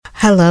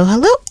Hello,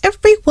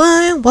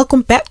 everyone.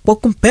 Welcome back.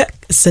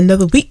 It's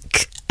another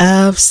week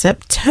of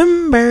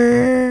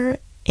September,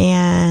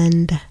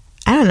 and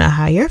I don't know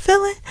how you're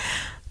feeling,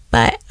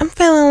 but I'm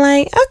feeling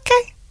like,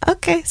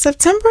 okay,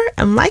 September,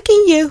 I'm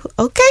liking you.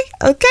 Okay.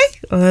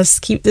 Let's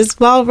keep this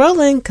ball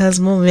rolling because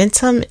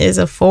momentum is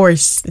a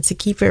force to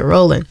keep it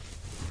rolling.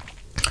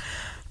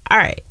 All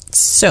right,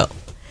 so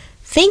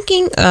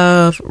thinking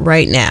of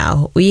right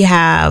now,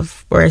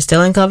 we're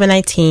still in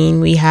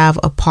COVID-19. We have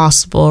a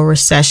possible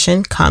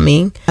recession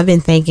coming. I've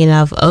been thinking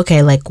of, there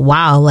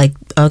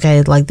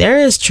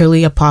is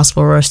truly a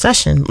possible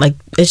recession. Like,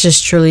 it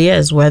just truly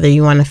is. Whether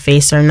you want to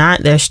face it or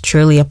not, there's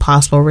truly a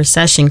possible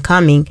recession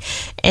coming.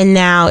 And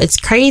now it's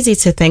crazy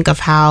to think of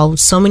how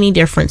so many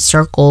different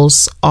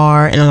circles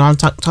are, and when I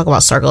talk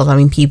about circles, I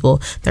mean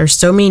people. There's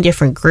so many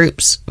different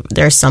groups.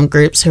 There's some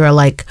groups who are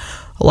like,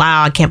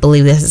 wow, I can't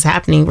believe this is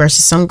happening,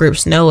 versus some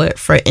groups know it.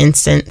 For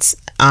instance,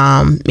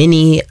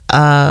 many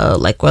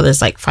whether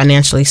it's like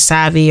financially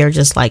savvy or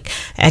just like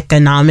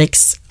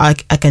economists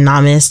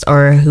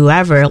or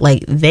whoever,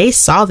 like they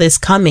saw this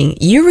coming.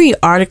 You read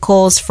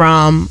articles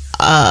from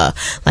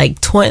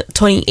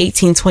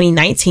 2018,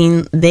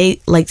 2019,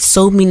 they like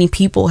so many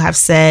people have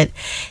said,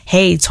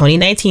 hey,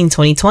 2019,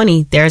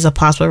 2020, there's a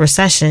possible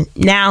recession.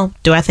 Now,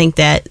 do I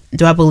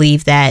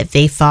believe that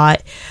they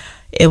thought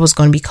it was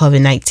going to be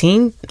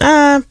COVID-19?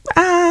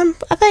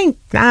 I think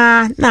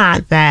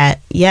not that.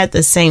 Yet at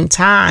the same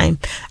time,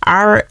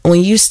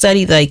 when you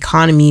study the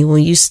economy,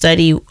 when you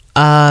study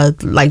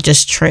trends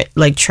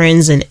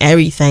and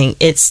everything,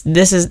 it's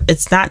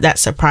not that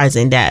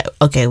surprising that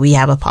we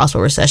have a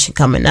possible recession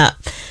coming up.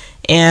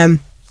 And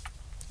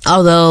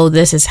although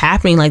this is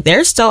happening, like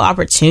there's still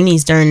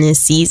opportunities during this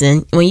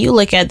season. When you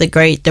look at the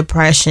Great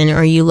Depression,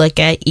 or you look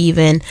at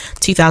even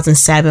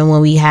 2007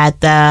 when we had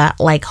the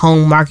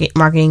home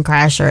marketing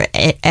crash or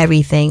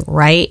everything,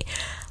 right?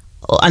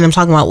 And I'm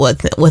talking about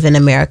within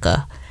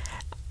America.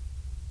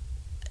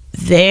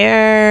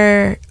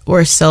 There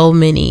were so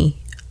many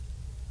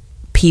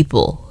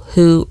people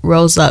who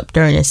rose up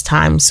during this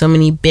time, so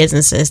many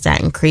businesses that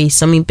increased,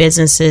 so many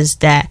businesses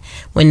that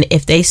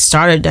if they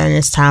started during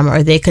this time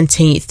or they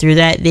continued through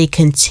that, they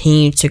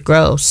continued to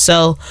grow.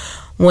 So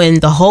when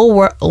the whole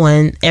world,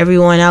 when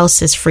everyone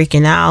else is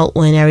freaking out,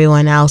 when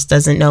everyone else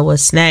doesn't know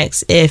what's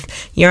next,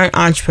 if you're an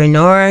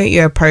entrepreneur,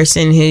 you're a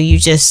person who you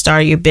just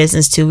started your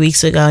business 2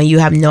 weeks ago and you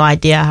have no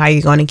idea how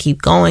you're going to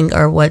keep going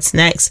or what's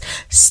next,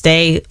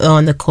 stay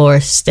on the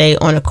course.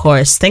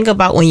 Think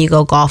about when you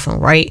go golfing,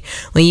 right?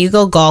 When you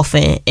go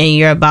golfing and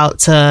you're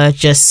about to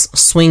just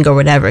swing or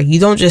whatever, you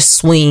don't just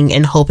swing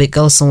and hope it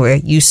goes somewhere.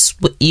 You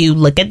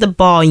look at the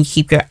ball and you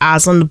keep your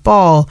eyes on the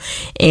ball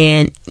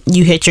and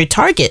you hit your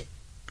target.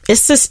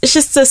 It's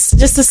just the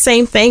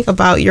same thing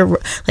about you're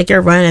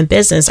running a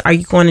business. Are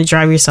you going to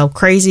drive yourself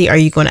crazy? Are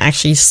you going to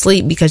actually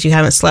sleep because you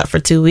haven't slept for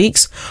 2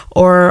 weeks?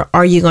 Or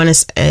are you going to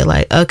say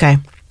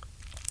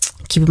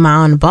keeping my eye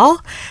on the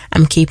ball?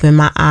 I'm keeping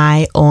my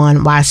eye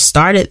on why I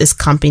started this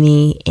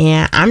company,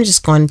 and I'm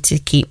just going to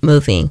keep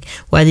moving.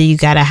 Whether you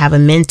got to have a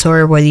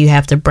mentor, whether you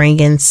have to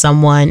bring in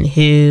someone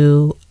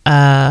who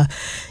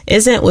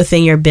isn't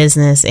within your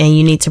business, and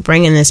you need to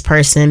bring in this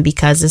person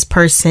because this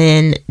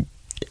person,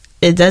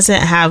 it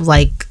doesn't have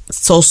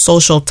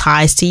social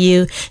ties to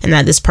you, and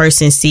that this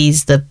person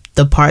sees the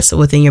parts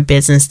within your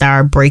business that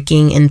are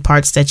breaking and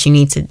parts that you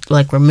need to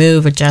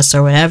remove, adjust,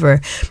 or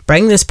whatever.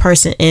 Bring this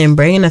person in,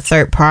 bring in a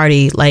third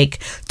party,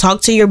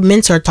 talk to your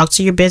mentor, talk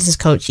to your business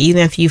coach,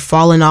 even if you've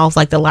fallen off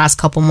the last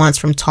couple months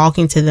from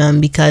talking to them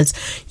because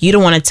you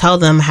don't want to tell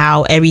them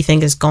how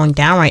everything is going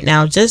down right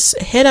now. Just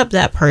hit up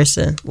that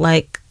person.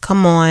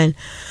 Come on.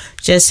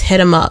 Just hit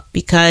them up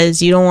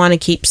because you don't want to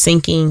keep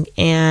sinking,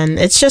 and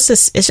it's just a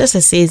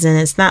season.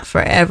 It's not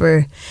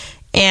forever.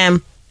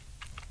 And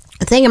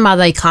thinking about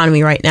the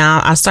economy right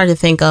now, I started to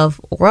think of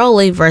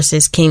worldly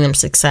versus kingdom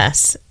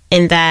success.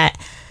 In that,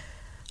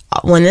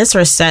 when this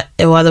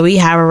whether we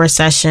have a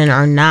recession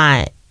or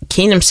not,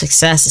 kingdom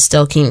success is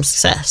still kingdom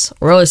success.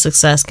 Worldly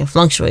success can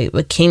fluctuate,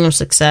 but kingdom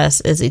success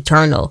is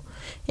eternal.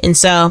 And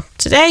so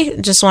today,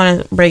 just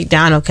want to break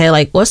down,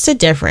 what's the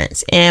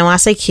difference? And when I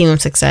say kingdom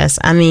success,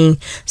 I mean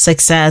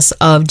success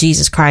of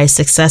Jesus Christ,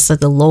 success of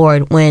the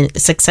Lord. When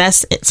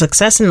success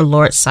in the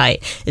Lord's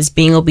sight is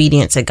being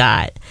obedient to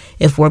God.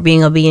 If we're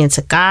being obedient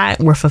to God,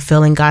 we're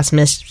fulfilling God's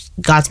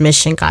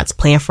mission, God's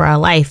plan for our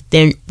life,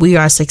 then we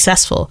are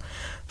successful.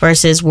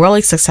 Versus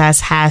worldly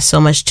success has so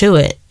much to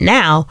it.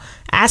 Now,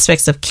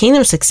 aspects of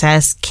kingdom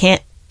success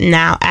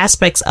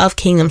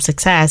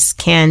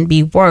can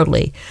be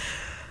worldly.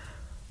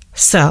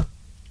 So,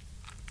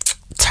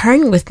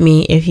 turn with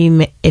me if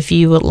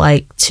you would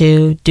like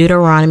to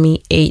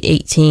Deuteronomy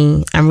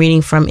 8:18. I'm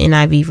reading from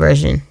NIV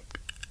version.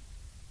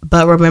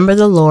 But remember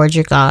the Lord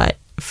your God,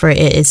 for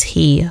it is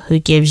He who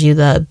gives you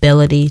the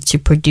ability to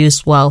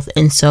produce wealth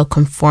and so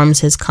conforms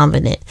His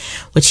covenant,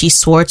 which He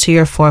swore to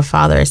your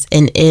forefathers,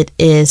 and it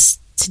is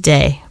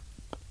today.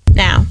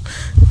 Now,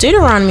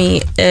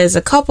 Deuteronomy is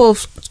a couple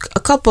of a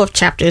couple of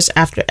chapters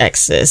after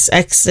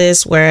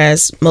Exodus,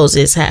 whereas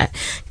Moses had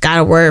got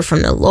a word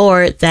from the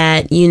Lord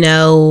that, you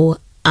know,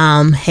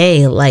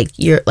 hey,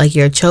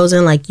 you're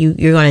chosen,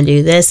 you're going to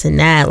do this and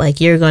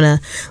that, you're going to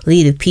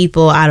lead the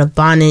people out of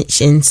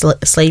bondage and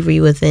slavery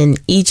within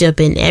Egypt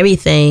and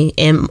everything.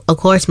 And of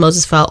course,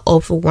 Moses felt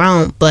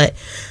overwhelmed, but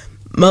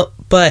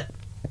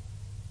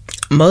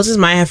Moses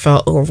might have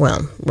felt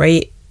overwhelmed,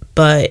 right?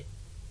 But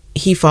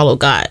he followed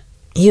God.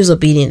 He was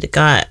obedient to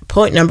God.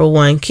 Point number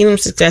one, kingdom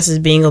success is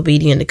being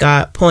obedient to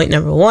God. Point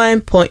number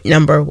one,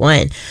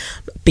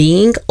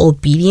 being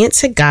obedient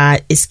to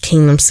God is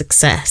kingdom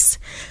success.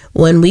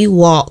 When we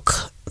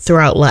walk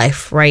throughout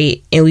life,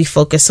 right, and we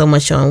focus so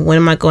much on when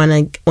am I going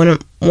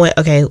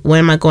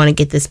to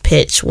get this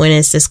pitch? When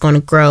is this going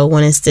to grow?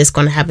 When is this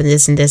going to happen?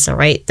 This and this, all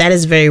right? That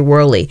is very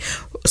worldly.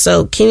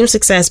 So kingdom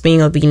success,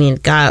 being obedient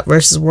to God,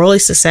 versus worldly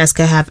success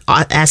could have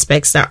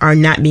aspects that are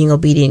not being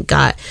obedient to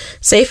God.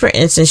 Say, for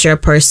instance, you're a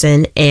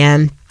person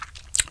and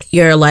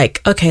you're like,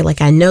 okay,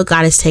 I know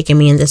God is taking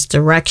me in this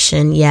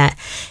direction, yet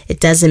it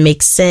doesn't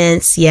make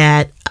sense,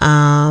 yet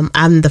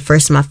I'm the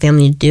first in my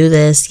family to do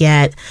this,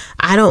 yet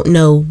I don't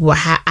know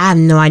I have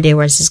no idea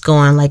where this is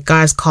going.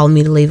 God's calling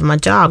me to leave my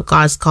job.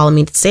 God's calling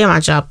me to stay on my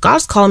job.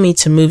 God's calling me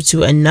to move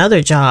to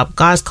another job.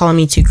 God's calling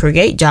me to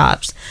create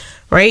jobs,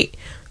 right?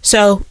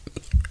 So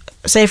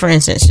say, for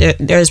instance, there's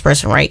this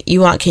person, right?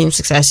 You want kingdom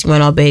success, you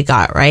want to obey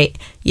God, right?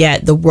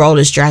 Yet the world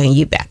is dragging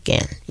you back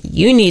in.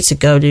 You need to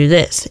go do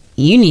this.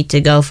 You need to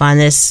go find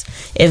this.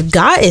 If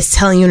God is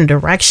telling you in a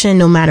direction,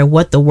 no matter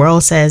what the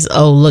world says,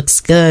 oh,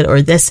 looks good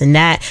or this and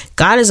that,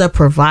 God is a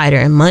provider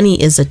and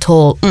money is a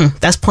tool.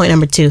 That's point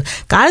number two.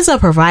 God is a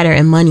provider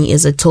and money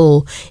is a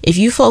tool. If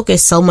you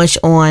focus so much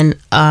on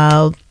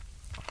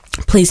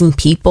pleasing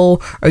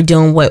people or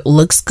doing what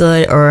looks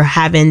good or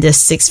having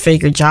this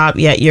 6-figure job,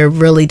 yet you're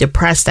really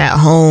depressed at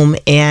home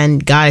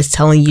and God is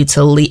telling you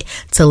to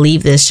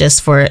leave this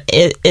just for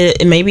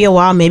it may be a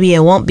while, maybe it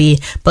won't be,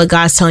 but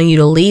God's telling you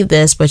to leave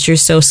this, but you're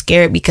so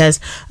scared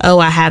because, oh,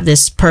 I have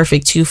this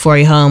perfect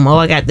 240 home, oh,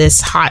 I got this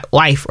hot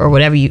wife or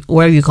whatever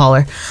you call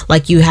her,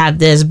 you have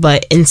this,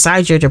 but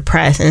inside you're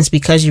depressed, and it's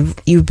because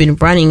you've been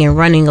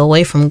running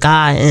away from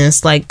God. And it's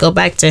go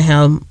back to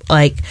him.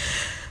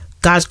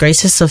 God's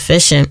grace is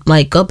sufficient.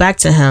 Go back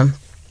to him.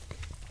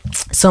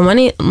 So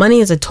money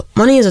is a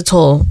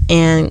tool,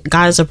 and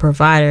God is a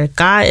provider.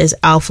 God is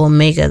Alpha,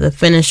 Omega, the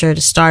finisher,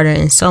 the starter,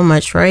 and so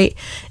much, right?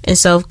 And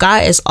so if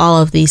God is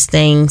all of these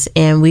things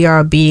and we are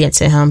obedient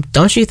to him,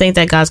 don't you think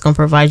that God's going to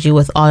provide you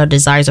with all the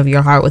desires of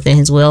your heart within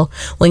his will?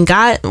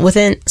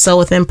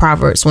 Within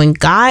Proverbs, when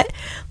God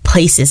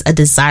places a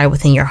desire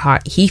within your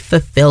heart, he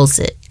fulfills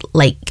it.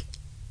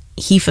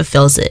 He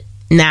fulfills it.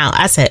 Now,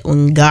 I said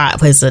when God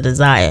places a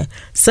desire.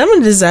 Some of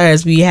the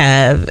desires we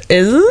have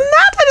is not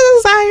the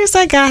desires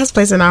that God has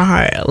placed in our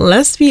heart.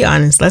 Let's be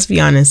honest.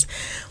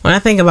 When I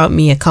think about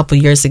me a couple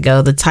years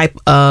ago, the type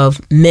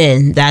of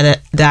men that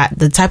I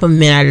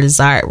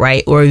desired,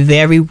 right, were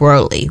very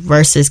worldly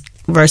versus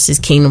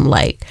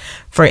kingdom-like.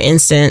 For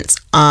instance,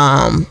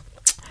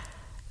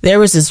 there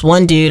was this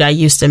one dude I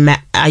used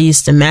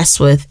to mess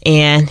with,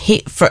 and he,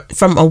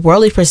 from a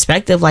worldly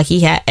perspective, he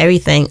had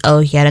everything. Oh,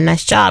 he had a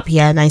nice job, he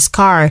had a nice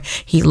car,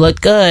 he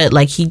looked good,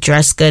 he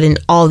dressed good, and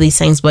all these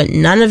things, but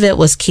none of it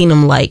was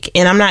kingdom like.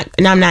 And I'm not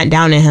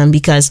down on him,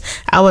 because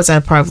I was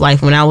at a part of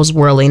life when I was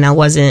worldly and I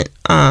wasn't,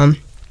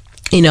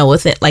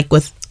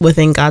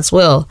 within God's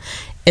will.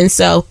 And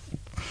so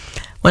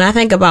when I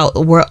think about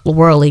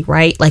worldly,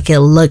 right? It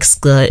looks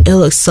good. It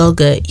looks so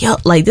good. Yo,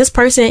 this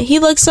person, he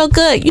looks so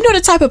good. You know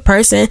the type of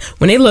person,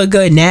 when they look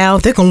good now,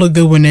 they're going to look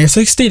good when they're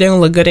 60. They're going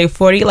to look good at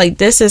 40.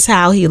 This is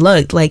how he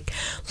looked.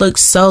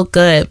 Looks so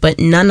good. But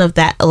none of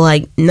that,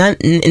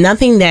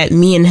 nothing that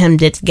me and him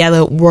did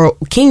together were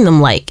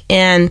kingdom-like.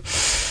 And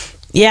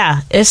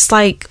yeah, it's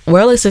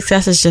worldly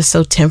success is just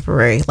so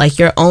temporary.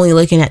 You're only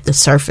looking at the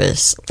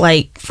surface.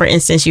 For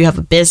instance, you have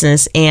a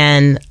business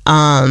and,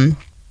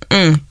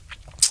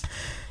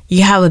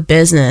 you have a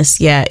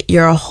business, yet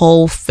your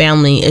whole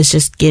family is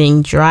just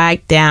getting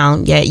dragged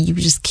down, yet you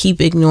just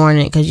keep ignoring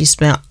it because you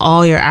spent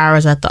all your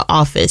hours at the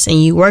office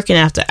and you working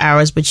after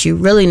hours, but you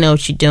really know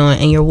what you're doing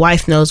and your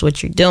wife knows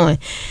what you're doing.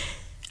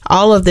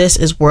 All of this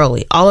is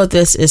worldly. All of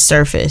this is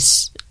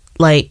surface.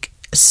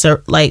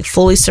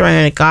 Fully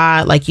surrender to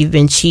God. You've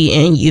been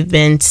cheating, you've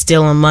been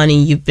stealing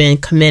money, you've been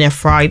committing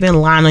fraud, you've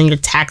been lying on your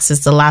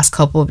taxes the last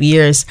couple of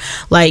years.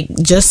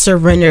 Just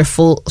surrender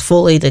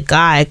fully to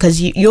God, because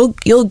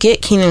you'll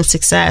get kingdom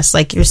success.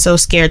 You're so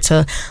scared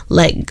to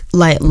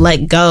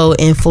let go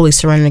and fully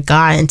surrender to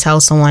God and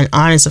tell someone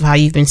honest of how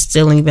you've been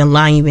stealing, you've been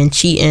lying, you've been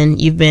cheating,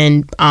 you've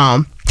been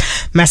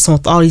messing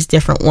with all these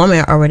different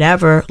women or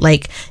whatever.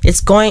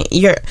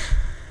 You're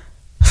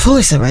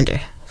fully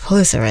surrender.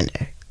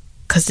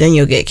 Because then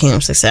you'll get kingdom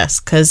success.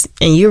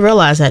 And you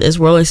realize that this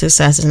worldly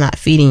success is not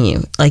feeding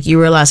you. You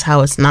realize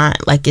how it's not.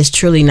 It's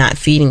truly not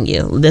feeding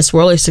you. This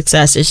worldly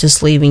success is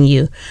just leaving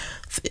you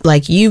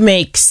like you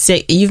make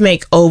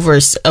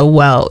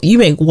well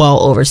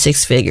over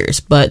 6 figures,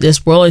 but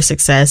this worldly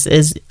success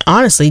is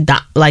honestly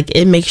like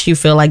it makes you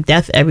feel like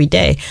death every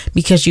day,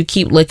 because you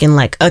keep looking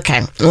like,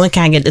 okay, when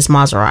can I get this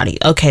Maserati?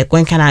 Okay,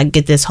 when can I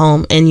get this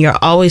home? And you're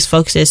always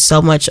focused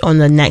so much on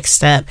the next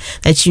step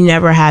that you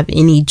never have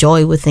any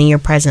joy within your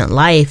present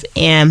life.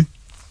 And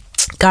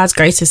God's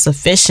grace is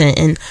sufficient.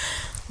 And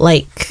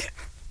like,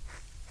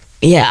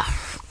 yeah,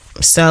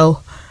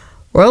 so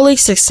worldly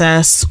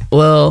success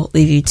will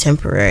leave you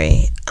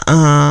temporary.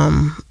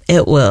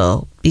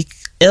 It'll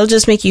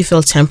just make you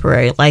feel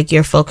temporary. Like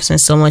you're focusing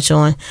so much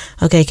on,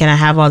 okay, can I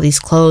have all these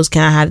clothes?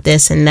 Can I have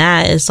this and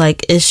that? It's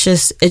like, it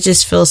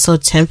just feels so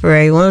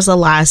temporary. When was the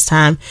last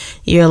time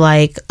you're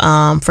like,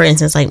 for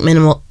instance, like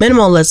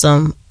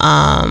minimalism,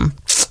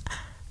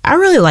 I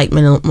really like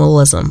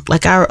minimalism.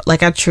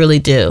 Like I truly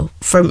do.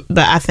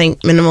 But I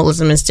think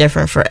minimalism is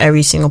different for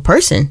every single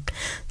person.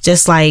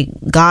 Just like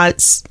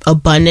God's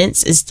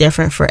abundance is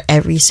different for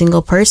every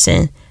single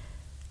person.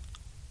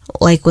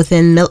 Like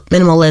within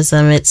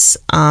minimalism, it's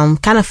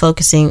kind of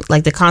focusing,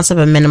 like the concept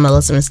of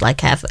minimalism is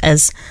like have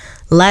as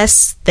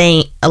less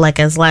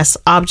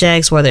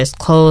objects, whether it's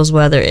clothes,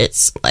 whether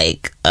it's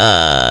like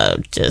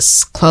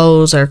just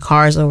clothes or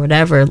cars or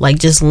whatever, like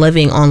just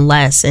living on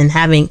less and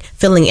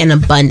feeling an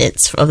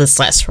abundance of this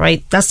less,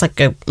 right? That's like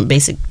a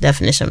basic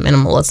definition of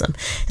minimalism.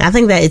 And I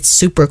think that it's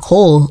super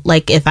cool.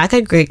 Like if I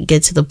could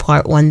get to the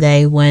part one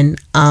day when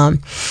I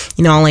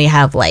only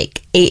have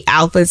like 8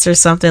 outfits or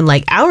something,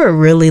 like I would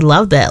really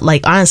love that.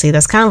 Like honestly,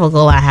 that's kind of a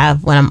goal I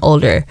have when I'm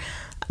older.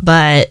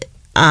 But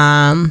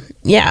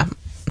yeah,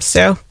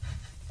 so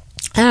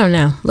I don't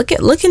know. Look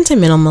into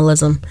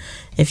minimalism.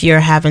 If you're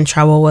having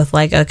trouble with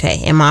like, okay,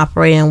 am I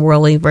operating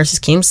worldly versus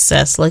kingdom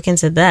success? Look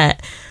into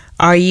that.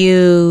 Are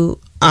you,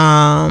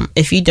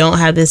 if you don't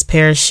have this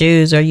pair of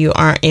shoes, or you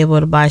aren't able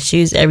to buy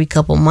shoes every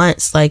couple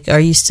months, like, are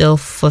you still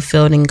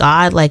fulfilled in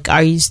God? Like,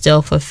 are you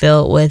still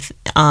fulfilled with,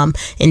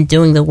 in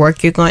doing the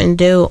work you're going to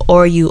do,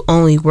 or you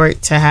only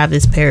work to have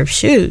this pair of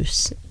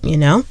shoes,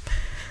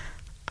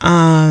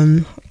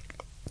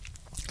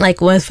 Like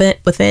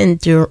within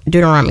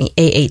Deuteronomy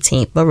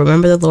 8:18, but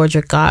remember the Lord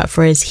your God,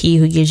 for it is He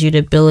who gives you the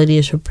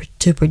ability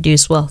to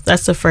produce wealth.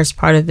 That's the first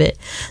part of it.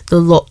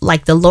 The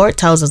Lord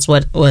tells us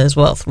what is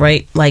wealth,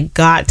 right? Like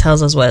God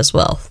tells us what is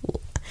wealth,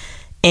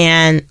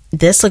 and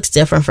this looks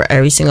different for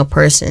every single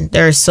person.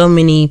 There are so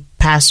many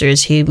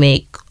pastors who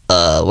make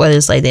whether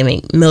it's like they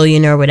make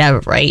million or whatever,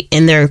 right?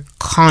 And they're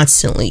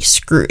constantly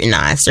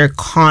scrutinized. They're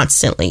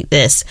constantly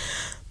this,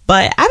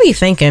 but I be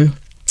thinking,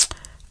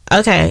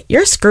 okay,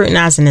 you're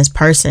scrutinizing this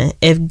person.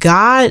 If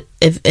God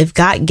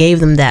gave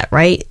them that,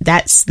 right?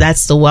 That's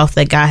the wealth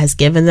that God has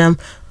given them.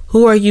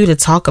 Who are you to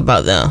talk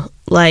about them?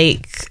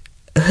 Like,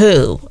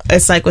 who?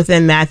 It's like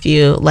within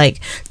Matthew,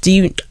 like,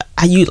 you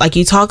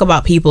talk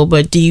about people,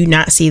 but do you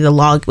not see the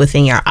log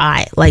within your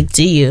eye? Like,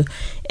 do you?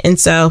 And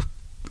so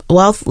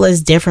wealth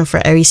is different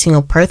for every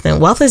single person.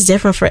 Wealth is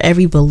different for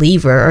every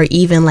believer, or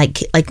even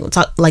like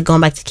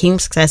going back to kingdom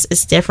success,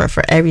 it's different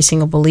for every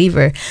single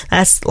believer.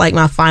 That's like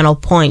my final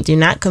point. Do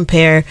not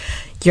compare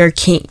your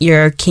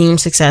kingdom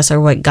success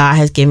or what God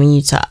has given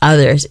you to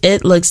others.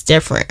 It looks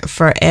different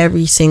for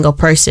every single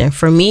person.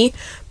 For me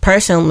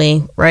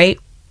personally, right?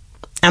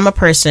 I'm a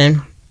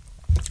person.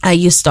 I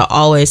used to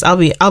always. I'll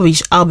be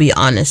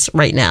honest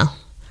right now.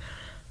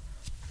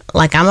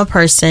 Like I'm a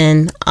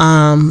person,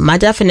 my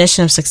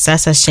definition of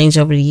success has changed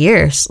over the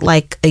years.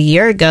 Like a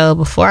year ago,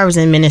 before I was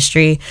in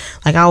ministry,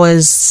 like I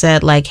always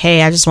said like,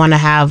 hey, I just want to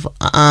have,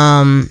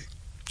 a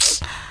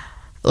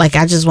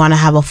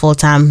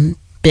full-time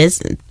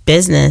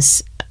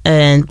business.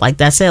 And like,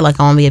 that's it. Like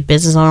I want to be a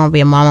business owner, I want to be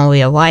a mom, I want to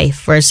be a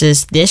wife.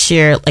 Versus this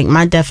year, like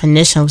my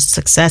definition of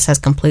success has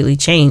completely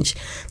changed.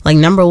 Like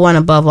number one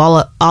above all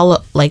of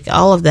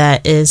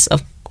that is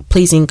of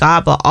pleasing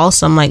God. But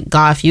also I'm like,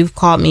 God, if you've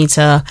called me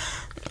to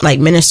like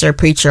minister,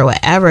 preacher, or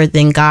whatever,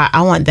 then God,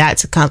 I want that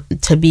to come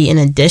to be in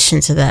addition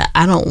to that.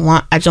 I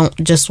don't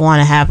just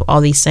want to have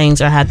all these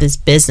things or have this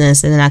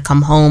business and then I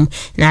come home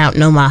and I don't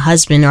know my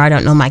husband or I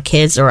don't know my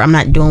kids or I'm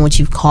not doing what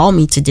you've called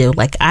me to do.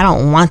 Like I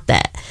don't want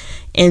that.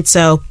 And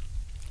so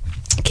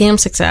kingdom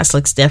success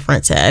looks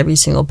different to every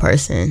single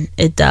person.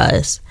 It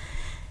does.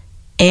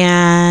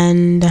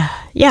 And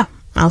yeah,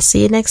 I'll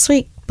see you next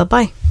week.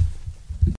 Bye-bye.